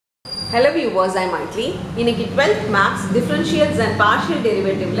Hello viewers, I am Maitli. இன்னைக்கு 12th maths differentials and partial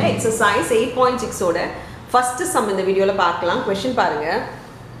derivative exercise 8.6 ஓட first sum இந்த வீடியோல பார்க்கலாம். question பாருங்க.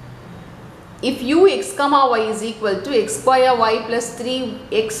 If u x comma y is equal to x square y plus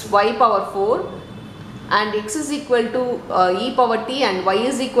 3x y power 4 and x is equal to e power t and y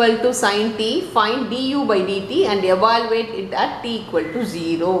is equal to sin t, find du by dt and evaluate it at t equal to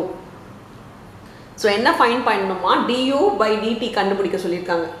 0. So என்ன find பண்ணணுமா du by dt கண்டுபிடிக்க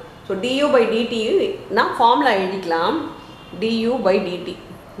சொல்லிருக்காங்க. So du by dt நான் formula எழுதிக்கலாம். du by dt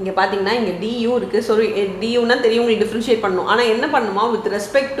இங்க பாத்தீங்கன்னா இங்க du இருக்கு. sorry du னா தெரியும் உங்களுக்கு டிஃபரன்ஷியேட் பண்ணனும். ஆனா என்ன பண்ணனுமா with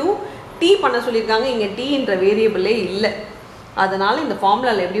respect to t பண்ண சொல்லிருக்காங்க. இங்க t என்ற வேரியபிளே இல்ல. அதனால இந்த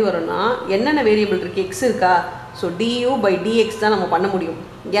ஃபார்முலால எப்படி வரும்னா என்னென்ன வேரியபிள் இருக்கு x இருக்கா. so du by dx தான் நம்ம பண்ண முடியும்.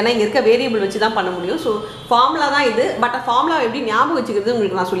 ஏன்னா இங்க இருக்க வேரியபிள் வச்சு தான் பண்ண முடியும். so ஃபார்முலா தான் இது. பட் ஃபார்முலா எப்படி ஞாபகம் வச்சுக்கிறது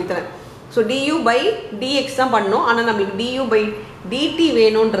உங்களுக்கு நான் சொல்லி தரேன். so du by dx தான் பண்ணனும். ஆனா நமக்கு du by dt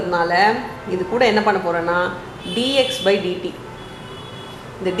வேணும்ன்றதுனால இது கூட என்ன பண்ண போறேன்னா dx by dt.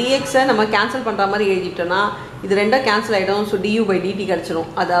 இந்த dx நம்ம கேன்சல் பண்ற மாதிரி எழுதிட்டோம்னா இது ரெண்டும் கேன்சல் ஆயிடும். so du by dt கிடைச்சிரும்.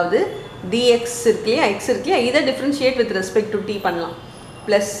 அதாவது dx இருக்குலையா x இருக்குலையா இதை differentiate with respect to t பண்ணலாம்.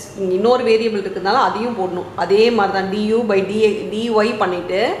 ப்ளஸ் இன்னொரு வேரியபிள் இருக்கிறதுனால அதையும் போடணும். அதே மாதிரி தான் du by dy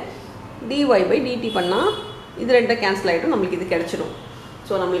பண்ணிட்டு dy by dt பண்ணால் இது ரெண்டும் கேன்சல் ஆகிடும். நம்மளுக்கு இது கிடைச்சிடும்.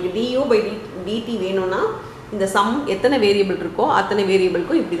 ஸோ நம்மளுக்கு du by dt வேணும்னா இந்த சம் எத்தனை வேரியபிள் இருக்கோ அத்தனை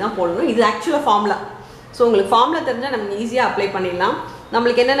வேரியபிளுக்கும் இப்படி தான் போடணும். இது ஆக்சுவலாக ஃபார்முலா. ஸோ உங்களுக்கு ஃபார்முலா தெரிஞ்சால் நம்ம ஈஸியாக அப்ளை பண்ணிடலாம்.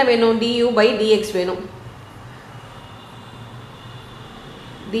 நம்மளுக்கு என்னென்ன வேணும் du by dx வேணும்.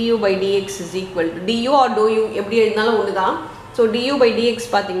 du by dx is equal to du or du எப்படி எழுதினாலும் ஒன்று தான். ஸோ du by dx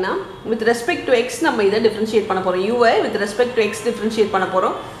பார்த்தீங்கன்னா வித் ரெஸ்பெக்ட் டு எக்ஸ் நம்ம இதை டிஃப்ரென்ஷியேட் பண்ண போகிறோம். யூவை with respect to X differentiate பண்ண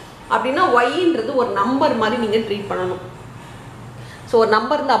போகிறோம். அப்படின்னா ஒய்ன்றது ஒரு நம்பர் மாதிரி நீங்கள் ட்ரீட் பண்ணணும். ஸோ ஒரு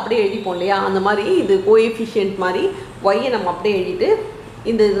நம்பர் இருந்து அப்படியே எழுதிப்போம் இல்லையா, அந்த மாதிரி இது கோஎஃபிஷியன்ட் மாதிரி ஒய்யை நம்ம அப்படியே எழுதிட்டு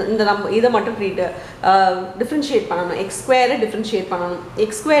இந்த நம்ம இதை மட்டும் டிஃப்ரென்ஷியேட் பண்ணணும். எக்ஸ் ஸ்கொயரை டிஃப்ரென்ஷியேட் பண்ணணும்.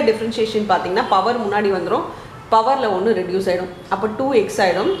 எக்ஸ் ஸ்கொயர் டிஃப்ரென்ஷியேஷன் பார்த்தீங்கன்னா பவர் முன்னாடி வந்துடும். பவரில் ஒன்று ரெடியூஸ் ஆகிடும். அப்போ 2x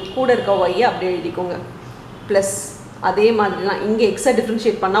ஆகிடும். கூட இருக்க ஒய்யை அப்படியே எழுதிக்கோங்க. ப்ளஸ் அதே மாதிரி தான் இங்கே எக்ஸை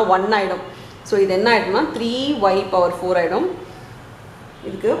டிஃப்ரென்ஷியேட் பண்ணால் 1 ஆகிடும். ஸோ இது என்ன ஆகிடும்னா 3y power 4 ஆகிடும்.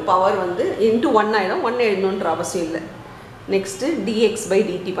 இதுக்கு பவர் வந்து இன்ட்டு 1 ஆகிடும். 1 எழுதணுன்ற அவசியம் இல்லை. நெக்ஸ்ட்டு dx by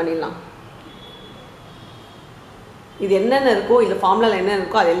dt பண்ணிடலாம். இது என்னென்ன இருக்கோ இல்லை ஃபார்முலாவில் என்ன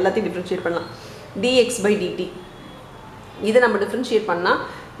இருக்கோ அது எல்லாத்தையும் டிஃப்ரென்ஷியேட் பண்ணலாம். dx by dt இதை நம்ம டிஃப்ரென்ஷியேட் பண்ணால்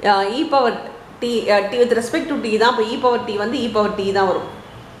e power t with respect to t தான். இப்போ e power t வந்து e power t தான் வரும்.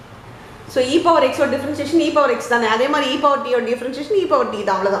 ஸோ e power x ஓட டிஃப்ரென்ஷியேஷன் e power x தானே. அதே மாதிரி e power t ஓட டிஃப்ரென்ஷியேஷன் e power t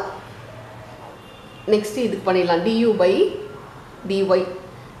தான். அவ்வளோதான். நெக்ஸ்ட்டு இதுக்கு பண்ணிடலாம் du by dy.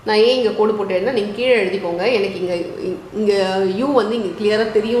 நான் ஏன் இங்கே கோடு போட்டு எழுதினா நீங்கள் கீழே எழுதிக்கோங்க. எனக்கு இங்கே u வந்து இங்கே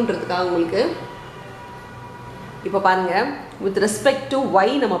கிளியராக தெரியுன்றதுக்காக உங்களுக்கு. இப்போ பாருங்கள் வித் ரெஸ்பெக்ட் டு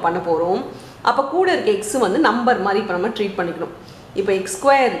ஒய் நம்ம பண்ண போகிறோம். அப்போ கூட இருக்க எக்ஸு வந்து நம்பர் மாதிரி இப்போ நம்ம ட்ரீட் பண்ணிக்கணும். இப்போ எக்ஸ்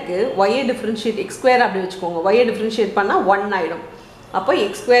ஸ்கொயருக்கு ஒய்யை டிஃப்ரென்ஷியேட் எக்ஸ் ஸ்கொயர் அப்படி வச்சுக்கோங்க. ஒய்யை டிஃப்ரென்ஷியேட் பண்ணால் 1 ஆகிடும். அப்போ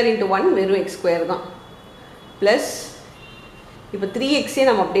எக்ஸ் ஸ்கொயர் இன்ட்டு 1 வெறும் எக்ஸ் ஸ்கொயர் தான். ப்ளஸ் இப்போ 3xே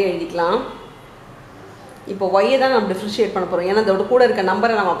நம்ம அப்படியே எழுதிக்கலாம். இப்போ ஒய்யை தான் நம்ம டிஃப்ரென்ஷியேட் பண்ண போகிறோம். ஏன்னா அதோட கூட இருக்க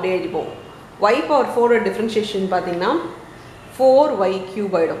நம்பரை நம்ம அப்படியே எழுதிப்போம். y power 4 டிஃப்ரென்ஷியேஷன் பார்த்தீங்கன்னா 4y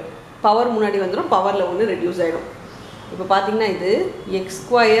cube ஆகிடும். பவர் முன்னாடி வந்துடும். பவரில் ஒன்று ரெடியூஸ் ஆகிடும். இப்போ பார்த்தீங்கன்னா இது X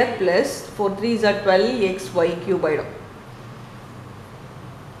square plus 4 3s are 12xy cube ஆகிடும்.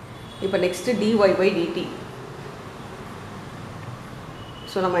 இப்போ next dy by dt.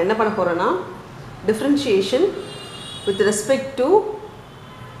 So நம்ம என்ன பண்ண போகிறோன்னா differentiation with respect to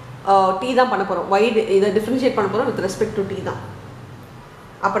t தான் பண்ண போகிறோம். y இதை டிஃப்ரென்ஷியேட் பண்ண போகிறோம் வித் ரெஸ்பெக்ட் டு t தான்.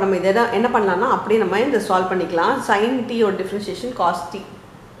 அப்போ நம்ம இதை தான் என்ன பண்ணலாம்னா அப்படியே நம்ம இதை சால்வ் பண்ணிக்கலாம். sin t ஒரு டிஃப்ரென்ஷியேஷன் cos t.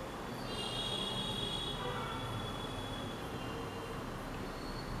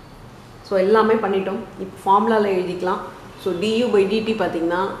 ஸோ எல்லாமே பண்ணிட்டோம். இப்போ ஃபார்முலாவில் எழுதிக்கலாம். ஸோ du by dt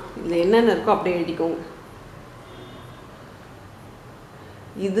பார்த்தீங்கன்னா இதில் என்னென்ன இருக்கோ அப்படியே எழுதிக்கோங்க.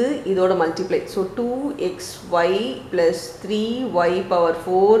 இது இதோட multiply. So 2xy plus 3y power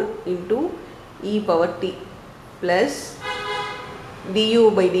 4 into e power t plus du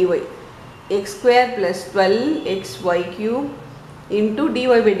by dy X square plus 12xy cube into dy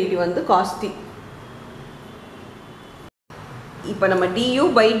by dt வந்து cos t. இப்போ நம்ம du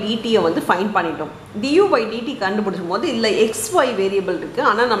by dt வந்து ஃபைன் பண்ணிட்டோம். du by dt கண்டுபிடிச்சும் போது இல்லை xy variable இருக்குது.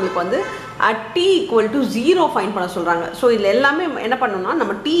 ஆனால் நம்மளுக்கு வந்து at t equal to 0 fine பண்ண சொல்கிறாங்க. ஸோ இதில் எல்லாமே என்ன பண்ணணும்னா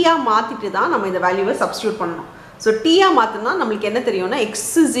நம்ம t-ஆக மாற்றிட்டு தான் நம்ம இந்த வேல்யூவை சப்ஸ்டியூட் பண்ணணும். ஸோ t-ஆக மாற்றினா நம்மளுக்கு என்ன தெரியும்னா x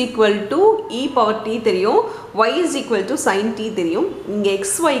is equal to e power t தெரியும், y is equal to sin t தெரியும். இங்கே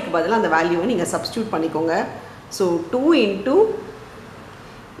xyக்கு பதிலாக அந்த வேல்யூவை நீங்கள் சப்ஸ்டியூட் பண்ணிக்கோங்க. So 2 into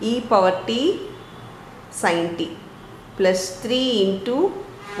e power t sin t plus 3 into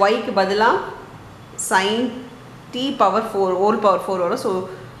yக்கு பதிலாக sin t power 4 whole power 4 வரும். ஸோ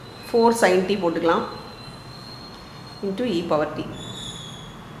 4 sin t போட்டுக்கலாம் into e power t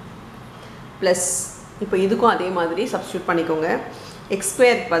plus இப்போ இதுக்கும் அதே மாதிரி சப்ஸ்டியூட் பண்ணிக்கோங்க. x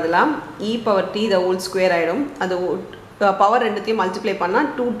ஸ்கொயருக்கு பதிலாக e power t the whole square ஆகிடும். அது பவர் ரெண்டுத்தையும் மல்டிப்ளை பண்ணால்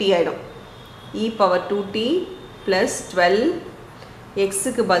 2t ஆகிடும். e power 2t ப்ளஸ் 12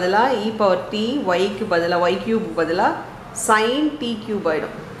 எக்ஸுக்கு பதிலாக e power t yக்கு பதிலாக y க்யூபுக்கு பதிலாக sin t க்யூப்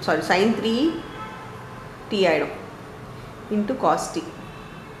ஆகிடும். சாரி sin 3t ஆகிடும் into cos t.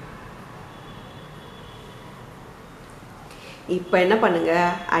 இப்போ என்ன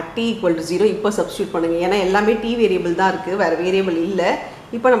பண்ணுங்கள், at t equal to 0 இப்போ சப்ஸ்டியூட் பண்ணுங்கள். ஏன்னா எல்லாமே t வேரியபிள் தான் இருக்குது, வேறு வேரியபிள் இல்லை.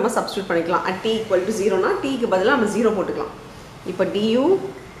 இப்போ நம்ம சப்ஸ்டியூட் பண்ணிக்கலாம். at t equal to 0னா tக்கு பதிலாக நம்ம 0 போட்டுக்கலாம். இப்போ du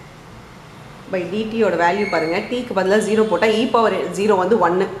by dt ஓட வேல்யூ பாருங்கள். tக்கு பதிலாக 0 போட்டால் e power 0 வந்து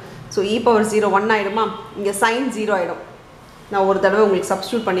 1. ஸோ e power 0 1 ஆகிடுமா, இங்கே sin 0 ஆகிடும். நான் ஒரு தடவை உங்களுக்கு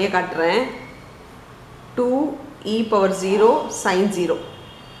சப்ஸ்டியூட் பண்ணியே காட்டுறேன். 2 e power 0 sin 0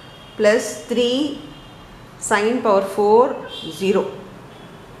 plus 3 sin power 4 0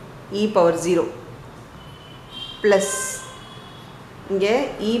 e power 0 plus இங்கே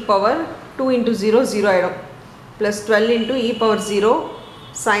e power 2 into 0 0 ஆகிடும் plus 12 into e power 0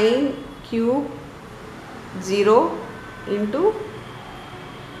 sin cube 0 into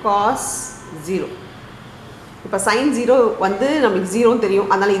cos 0. இப்போ sin 0 வந்து நமக்கு 0 தெரியும்,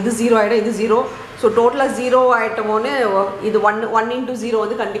 அதனால் இது 0 ஆகிடும், இது 0. ஸோ டோட்டலாக 0 ஆகிட்டோமோன்னு இது 1 into 0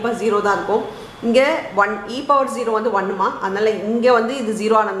 வந்து கண்டிப்பாக 0 தான் இருக்கும். இங்கே 1 e power 0 வந்து 1மா, அதனால் இங்கே வந்து இது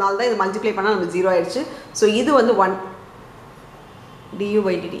 0 ஆனதுனால தான் இது மல்டிப்ளை பண்ணால் நமக்கு 0 ஆகிடுச்சு. ஸோ இது வந்து 1 du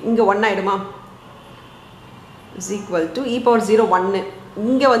by dt இங்கே 1 ஆகிடுமா, is equal to e power 0 1.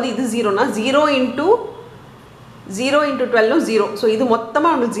 இங்கே வந்து இது 0னா 0 into 12 0. ஸோ இது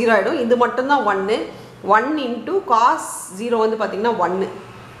மொத்தமாக நமக்கு 0 ஆகிடும். இது மட்டும்தான் 1 into cos 0 வந்து பார்த்திங்கன்னா 1.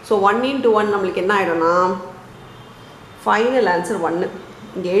 ஸோ 1 into 1 நம்மளுக்கு என்ன ஆகிடும்னா ஃபைனல் ஆன்சர் 1.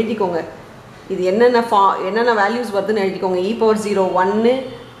 இங்கே எழுதிக்கோங்க, இது என்னென்ன வேல்யூஸ் வருதுன்னு எழுதிக்கோங்க. e power 0 1,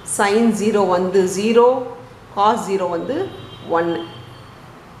 sin 0 வந்து 0, cos 0 வந்து 1.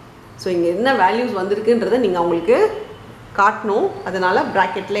 ஸோ இங்கே என்ன வேல்யூஸ் வந்திருக்குன்றதை நீங்கள் அவங்களுக்கு காட்டணும், அதனால்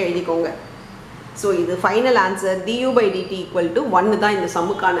ப்ராக்கெட்டில் எழுதிக்கோங்க. ஸோ இது final answer du by dt equal to 1 தான் இந்த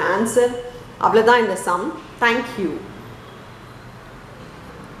சம்முக்கான ஆன்சர். அவ்வளோதான் இந்த சம். தேங்க்யூ.